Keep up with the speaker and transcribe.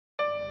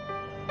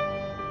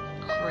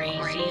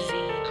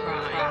Crazy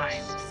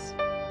crimes.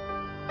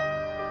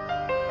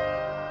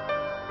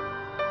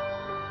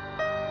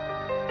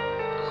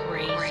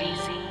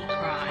 Crazy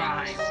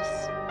crimes.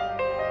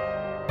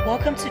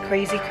 Welcome to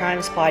Crazy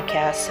Crimes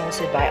Podcast,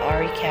 hosted by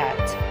Ari Cat.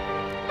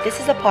 This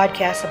is a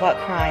podcast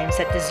about crimes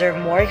that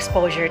deserve more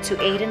exposure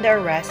to aid in the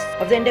arrest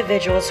of the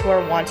individuals who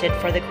are wanted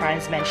for the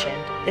crimes mentioned.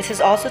 This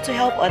is also to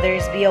help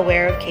others be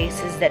aware of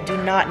cases that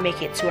do not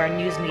make it to our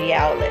news media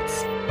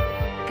outlets.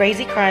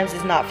 Crazy Crimes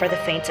is not for the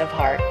faint of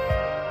heart.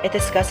 It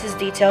discusses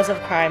details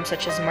of crimes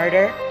such as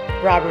murder,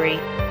 robbery,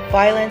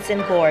 violence,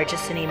 and gore,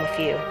 just to name a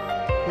few.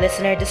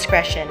 Listener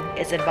discretion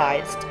is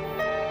advised.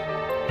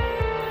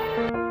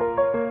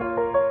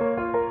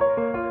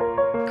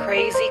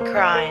 Crazy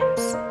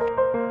Crimes,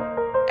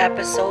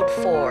 Episode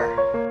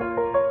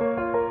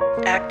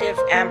 4. Active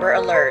Amber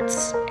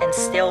Alerts and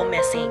Still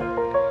Missing.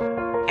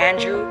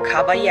 Andrew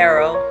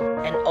Caballero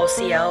and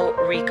Osiel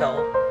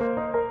Rico.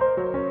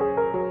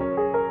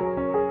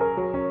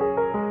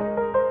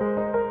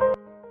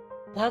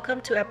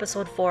 Welcome to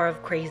episode 4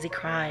 of Crazy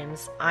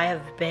Crimes. I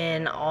have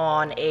been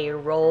on a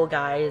roll,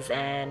 guys,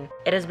 and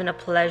it has been a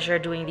pleasure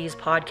doing these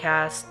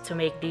podcasts to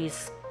make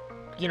these,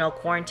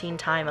 quarantine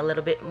time a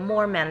little bit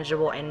more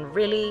manageable. And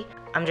really,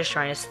 I'm just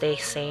trying to stay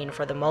sane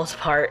for the most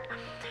part.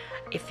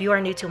 If you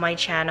are new to my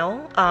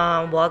channel,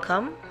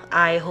 welcome.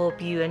 I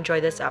hope you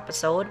enjoy this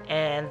episode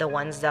and the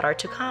ones that are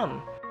to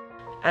come.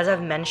 As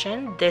I've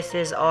mentioned, this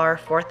is our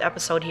 4th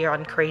episode here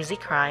on Crazy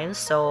Crimes,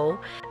 so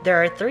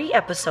there are 3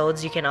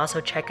 episodes you can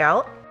also check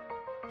out.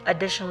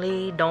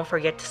 Additionally, don't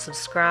forget to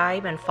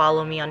subscribe and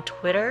follow me on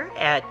Twitter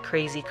at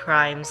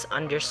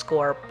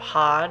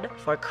crazycrimes_pod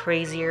for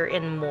crazier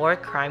and more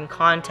crime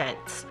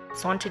contents.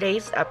 So on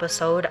today's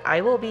episode,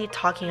 I will be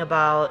talking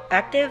about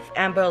active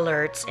Amber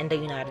Alerts in the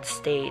United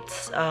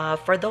States.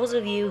 For those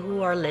of you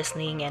who are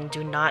listening and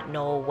do not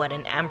know what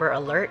an Amber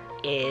Alert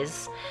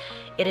is,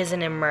 it is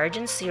an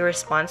emergency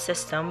response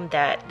system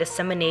that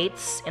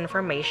disseminates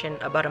information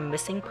about a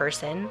missing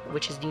person,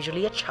 which is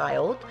usually a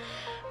child,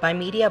 by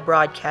media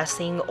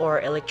broadcasting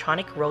or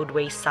electronic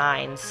roadway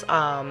signs.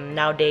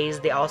 Nowadays,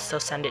 they also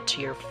send it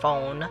to your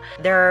phone.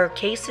 There are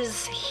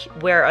cases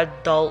where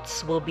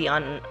adults will be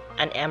on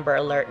an Amber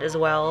Alert as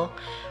well.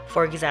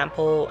 For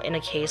example, in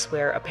a case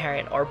where a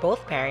parent or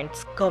both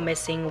parents go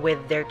missing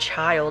with their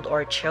child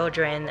or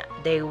children,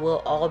 they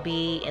will all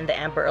be in the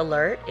Amber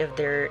Alert if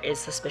there is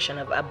suspicion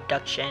of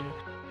abduction.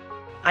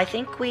 I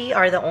think we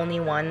are the only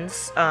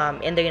ones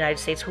in the United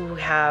States who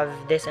have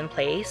this in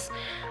place,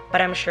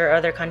 but I'm sure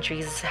other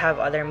countries have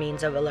other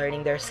means of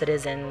alerting their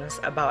citizens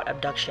about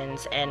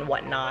abductions and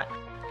whatnot.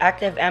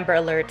 Active Amber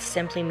Alerts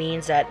simply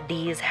means that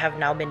these have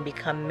now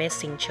become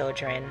missing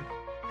children.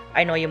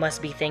 I know you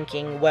must be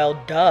thinking, well,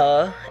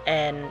 duh,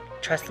 and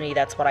trust me,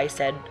 that's what I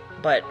said,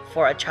 but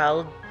for a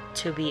child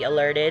to be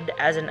alerted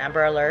as an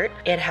Amber Alert,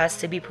 it has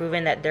to be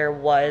proven that there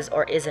was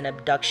or is an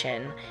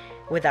abduction.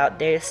 Without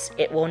this,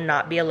 it will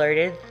not be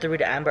alerted through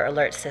the Amber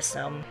Alert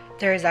system.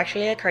 There is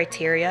actually a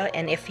criteria,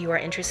 and if you are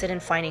interested in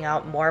finding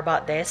out more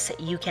about this,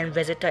 you can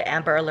visit the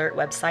Amber Alert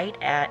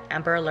website at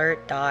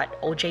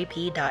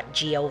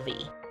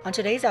amberalert.ojp.gov. On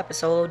today's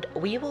episode,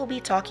 we will be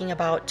talking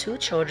about 2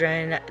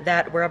 children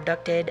that were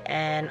abducted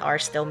and are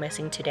still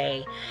missing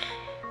today.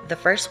 The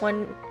first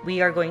one we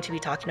are going to be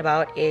talking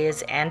about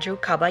is Andrew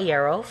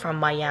Caballero from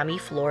Miami,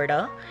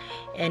 Florida,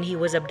 and he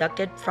was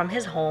abducted from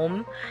his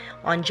home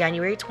on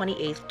January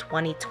 28th,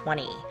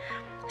 2020.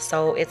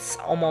 So it's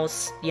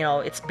almost,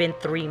 it's been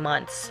 3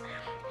 months.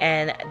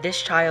 And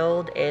this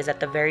child is at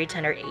the very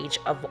tender age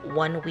of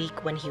 1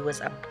 week when he was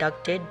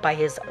abducted by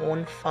his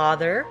own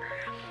father.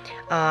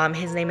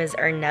 His name is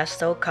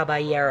Ernesto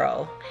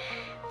Caballero.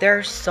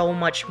 There's so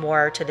much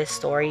more to this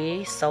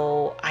story,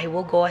 so I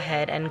will go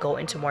ahead and go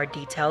into more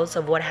details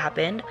of what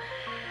happened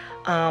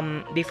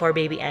before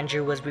baby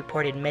Andrew was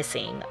reported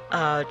missing.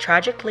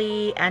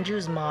 Tragically,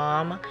 Andrew's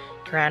mom,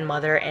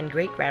 grandmother, and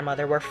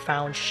great-grandmother were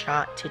found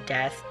shot to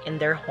death in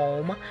their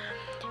home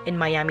in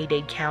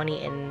Miami-Dade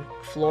County in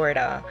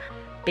Florida.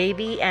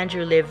 Baby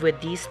Andrew lived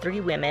with these 3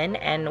 women,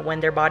 and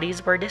when their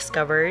bodies were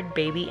discovered,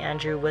 baby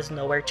Andrew was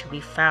nowhere to be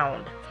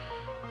found.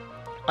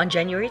 On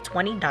January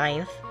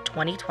 29th,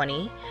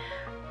 2020,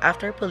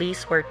 after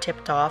police were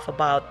tipped off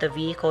about the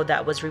vehicle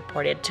that was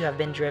reported to have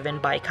been driven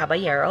by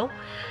Caballero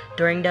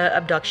during the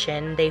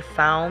abduction, they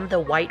found the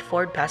white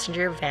Ford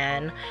passenger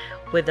van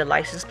with the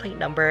license plate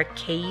number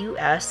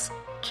KUS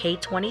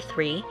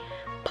K23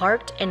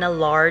 parked in a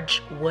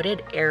large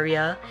wooded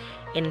area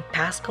in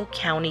Pasco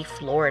County,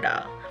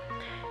 Florida.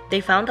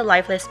 They found the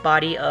lifeless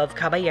body of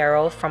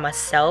Caballero from a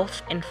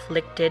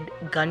self-inflicted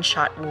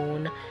gunshot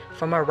wound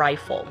from a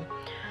rifle.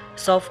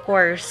 So of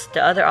course,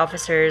 the other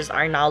officers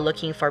are now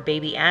looking for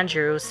baby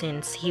Andrew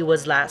since he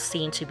was last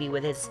seen to be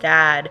with his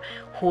dad,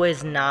 who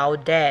is now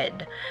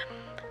dead.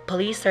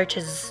 Police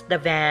searches the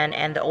van,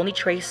 and the only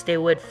trace they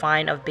would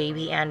find of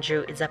baby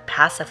Andrew is a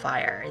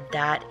pacifier.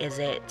 That is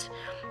it.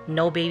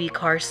 No baby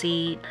car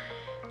seat,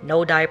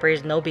 no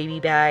diapers, no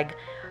baby bag.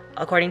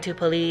 According to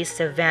police,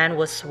 the van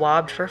was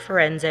swabbed for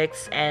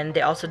forensics, and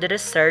they also did a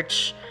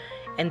search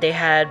and they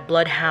had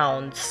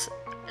bloodhounds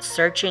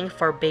searching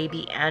for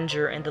baby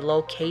Andrew in the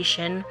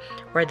location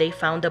where they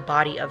found the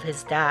body of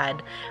his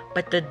dad,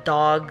 but the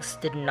dogs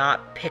did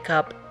not pick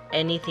up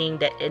anything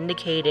that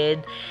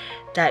indicated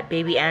that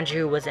baby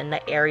Andrew was in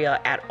the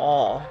area at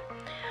all.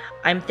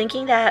 I'm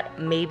thinking that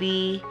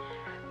maybe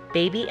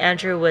baby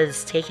Andrew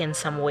was taken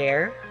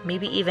somewhere,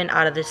 maybe even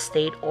out of the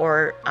state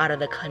or out of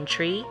the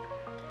country.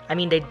 I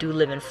mean, they do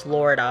live in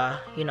Florida,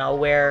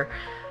 where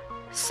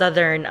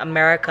Southern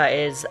America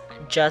is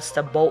just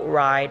a boat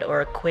ride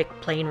or a quick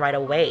plane ride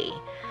away.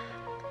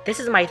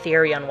 This is my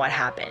theory on what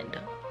happened.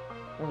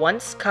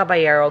 Once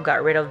Caballero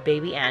got rid of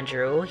baby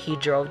Andrew, he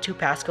drove to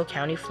Pasco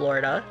County,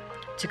 Florida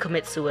to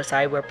commit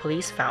suicide, where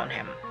police found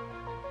him.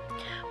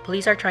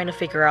 Police are trying to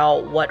figure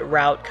out what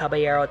route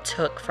Caballero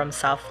took from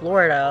South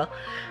Florida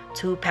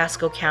to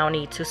Pasco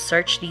County to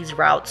search these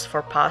routes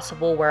for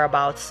possible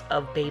whereabouts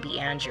of baby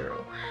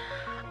Andrew.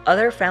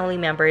 Other family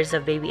members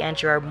of baby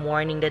Andrew are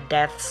mourning the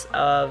deaths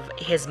of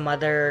his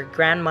mother,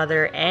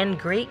 grandmother, and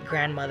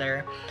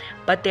great-grandmother,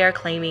 but they are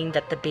claiming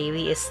that the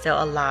baby is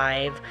still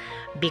alive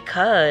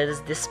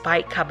because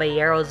despite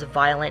Caballero's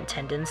violent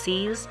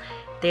tendencies,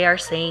 they are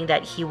saying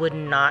that he would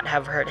not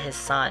have hurt his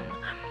son.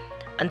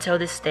 Until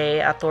this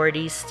day,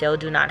 authorities still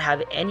do not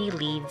have any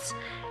leads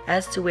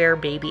as to where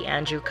baby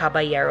Andrew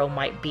Caballero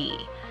might be.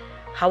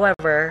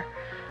 However,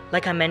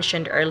 like I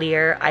mentioned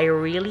earlier, I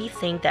really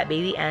think that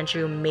baby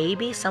Andrew may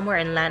be somewhere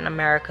in Latin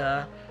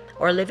America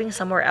or living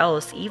somewhere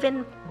else,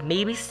 even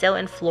maybe still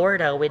in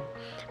Florida with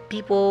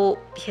people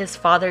his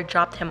father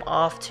dropped him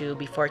off to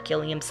before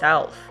killing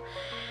himself.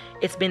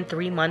 It's been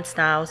 3 months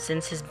now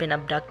since he's been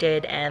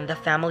abducted, and the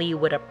family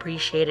would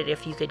appreciate it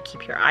if you could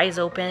keep your eyes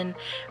open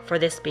for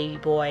this baby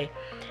boy.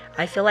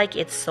 I feel like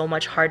it's so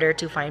much harder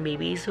to find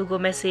babies who go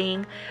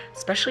missing,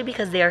 especially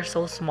because they are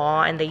so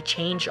small and they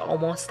change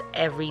almost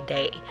every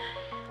day.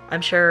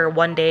 I'm sure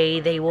one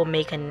day they will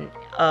make an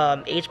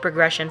age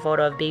progression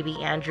photo of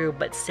baby Andrew,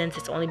 but since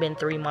it's only been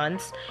 3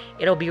 months,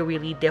 it'll be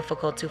really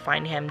difficult to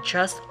find him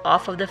just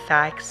off of the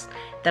facts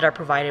that are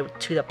provided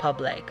to the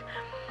public.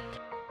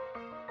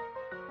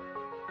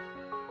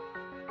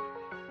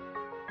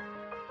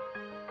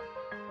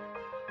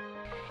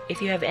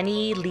 If you have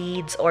any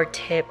leads or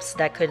tips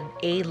that could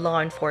aid law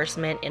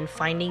enforcement in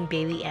finding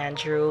baby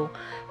Andrew,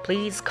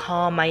 please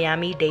call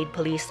Miami-Dade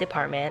Police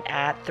Department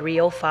at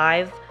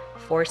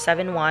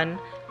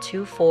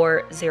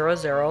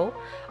 305-471-2400,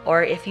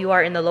 or if you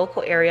are in the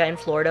local area in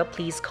Florida,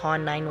 please call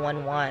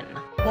 911.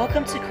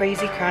 Welcome to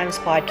Crazy Crimes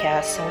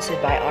Podcast,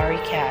 hosted by Ari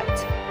Cat.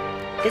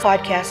 This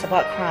podcast is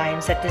about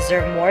crimes that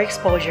deserve more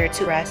exposure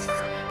to arrests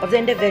of the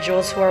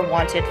individuals who are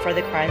wanted for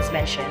the crimes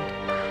mentioned.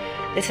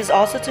 This is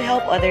also to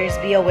help others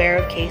be aware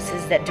of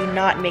cases that do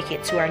not make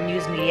it to our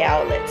news media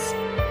outlets.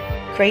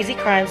 Crazy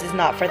Crimes is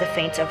not for the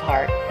faint of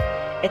heart.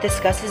 It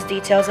discusses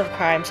details of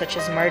crimes such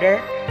as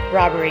murder,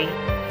 robbery,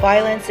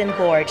 violence, and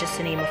gore, just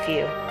to name a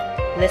few.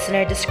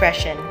 Listener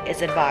discretion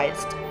is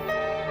advised.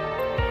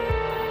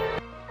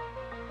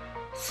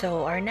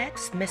 So our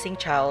next missing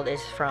child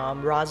is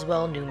from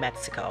Roswell, New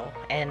Mexico.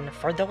 And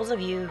for those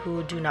of you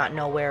who do not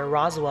know where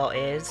Roswell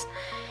is,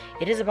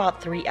 it is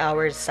about 3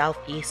 hours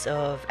southeast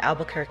of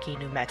Albuquerque,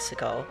 New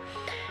Mexico.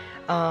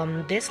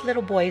 This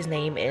little boy's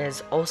name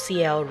is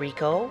Osiel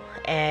Rico,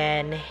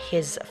 and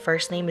his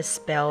first name is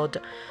spelled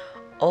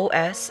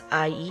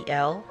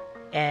Osiel,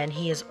 and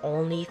he is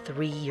only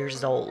 3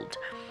 years old.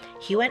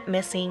 He went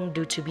missing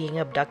due to being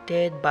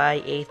abducted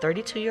by a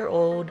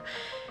 32-year-old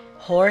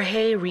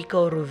Jorge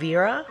Rico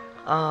Rivera,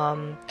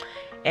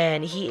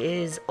 and he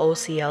is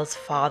Osiel's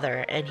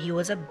father, and he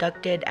was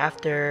abducted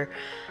after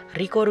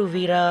Rico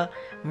Rivera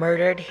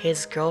murdered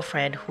his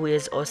girlfriend, who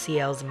is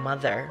Osiel's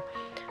mother.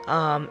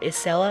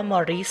 Isela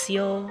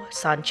Mauricio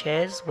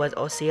Sanchez was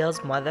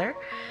Osiel's mother,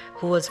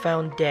 who was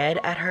found dead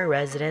at her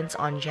residence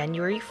on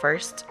January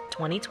 1st,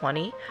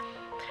 2020.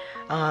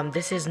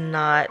 This is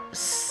not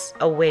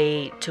a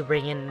way to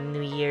bring in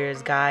New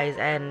Year's, guys,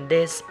 and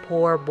this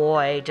poor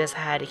boy just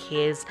had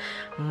his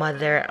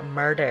mother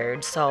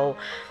murdered. So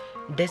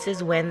this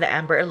is when the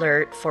Amber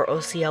Alert for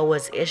Osiel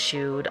was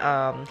issued.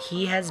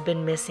 He has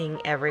been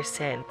missing ever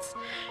since.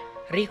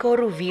 Rico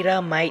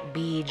Rivera might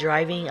be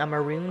driving a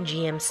maroon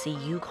GMC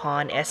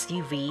Yukon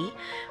SUV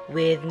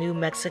with New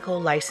Mexico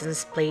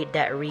license plate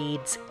that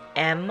reads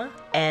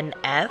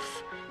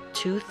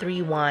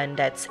MNF231.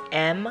 That's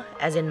M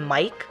as in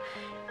Mike,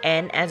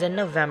 N as in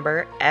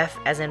November, F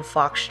as in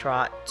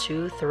Foxtrot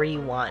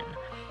 231.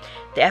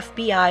 The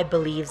FBI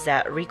believes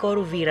that Rico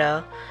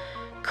Rivera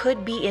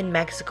could be in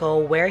Mexico,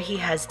 where he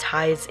has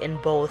ties in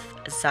both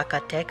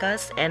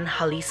Zacatecas and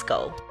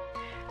Jalisco.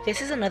 This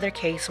is another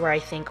case where I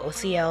think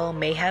Osiel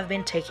may have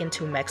been taken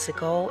to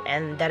Mexico,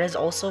 and that is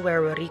also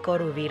where Rico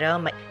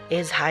Rivera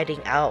is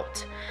hiding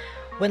out.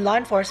 When law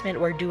enforcement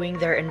were doing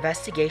their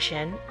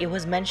investigation, it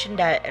was mentioned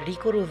that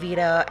Rico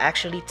Rivera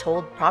actually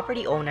told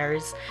property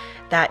owners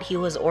that he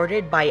was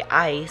ordered by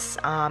ICE,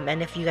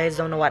 and if you guys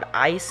don't know what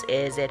ICE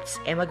is, it's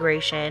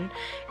Immigration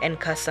and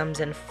Customs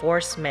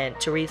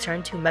Enforcement, to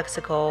return to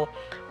Mexico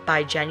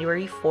by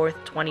January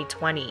 4th,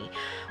 2020,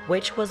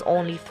 which was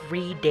only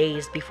 3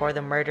 days before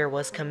the murder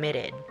was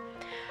committed.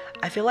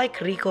 I feel like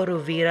Rico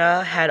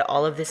Ruvira had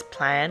all of this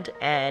planned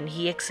and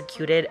he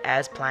executed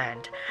as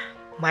planned.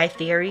 My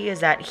theory is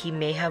that he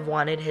may have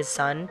wanted his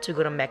son to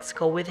go to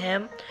Mexico with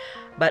him,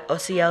 but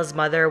Osiel's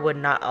mother would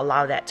not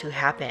allow that to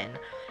happen.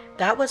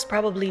 That was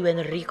probably when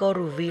Rico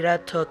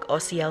Ruvira took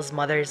Osiel's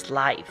mother's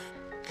life.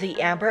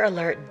 The Amber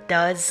Alert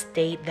does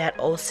state that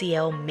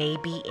Osiel may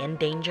be in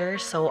danger,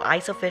 so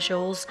ICE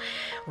officials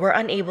were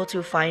unable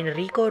to find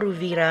Rico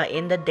Ruvira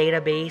in the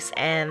database,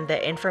 and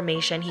the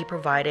information he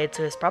provided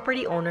to his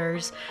property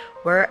owners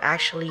were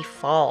actually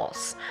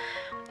false.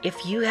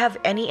 If you have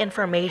any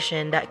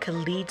information that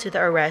could lead to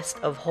the arrest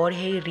of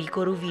Jorge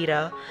Rico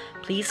Ruvira,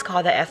 please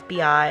call the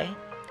FBI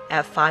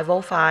at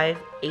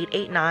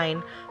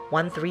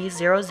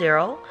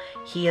 505-889-1300.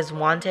 He is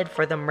wanted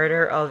for the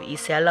murder of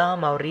Isela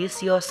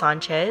Mauricio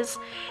Sanchez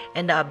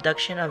and the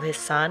abduction of his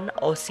son,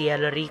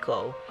 Osiel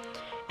Rico.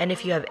 And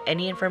if you have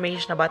any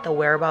information about the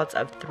whereabouts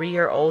of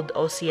 3-year-old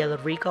Osiel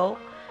Rico,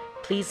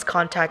 please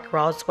contact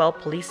Roswell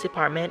Police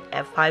Department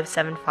at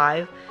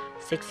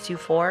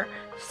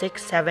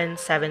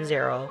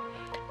 575-624-6770.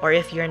 Or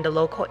if you're in the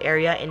local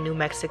area in New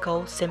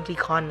Mexico, simply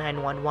call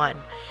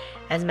 911.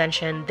 As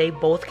mentioned, they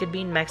both could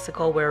be in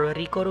Mexico, where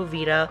Rico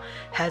Ruvira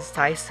has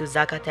ties to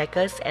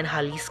Zacatecas and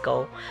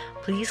Jalisco.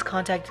 Please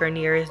contact your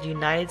nearest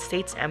United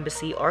States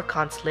Embassy or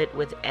consulate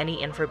with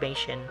any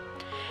information.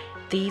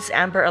 These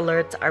Amber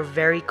Alerts are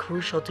very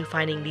crucial to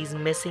finding these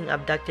missing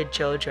abducted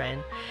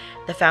children.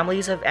 The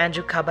families of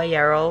Andrew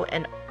Caballero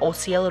and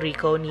Osiel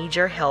Rico need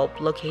your help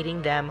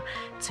locating them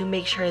to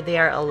make sure they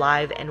are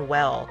alive and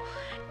well.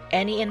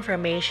 Any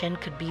information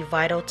could be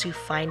vital to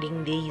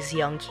finding these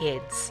young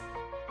kids.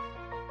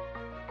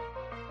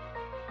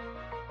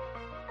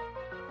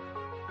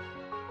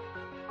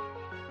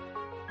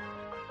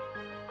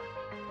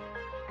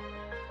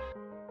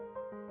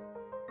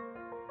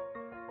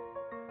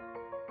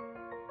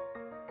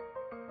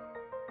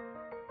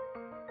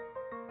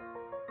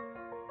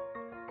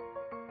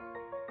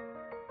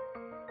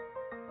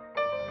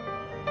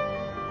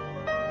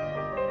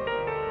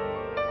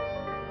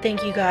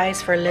 Thank you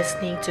guys for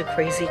listening to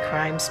Crazy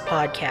Crimes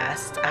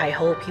Podcast. I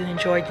hope you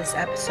enjoyed this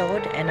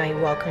episode and I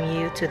welcome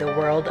you to the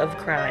world of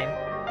crime.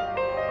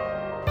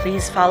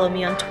 Please follow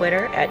me on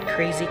Twitter at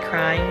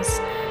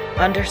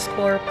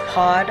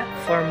crazycrimes_pod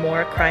for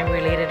more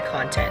crime-related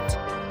content.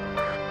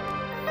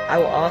 I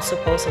will also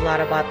post a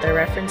lot about the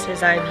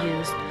references I've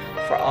used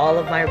for all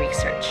of my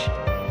research.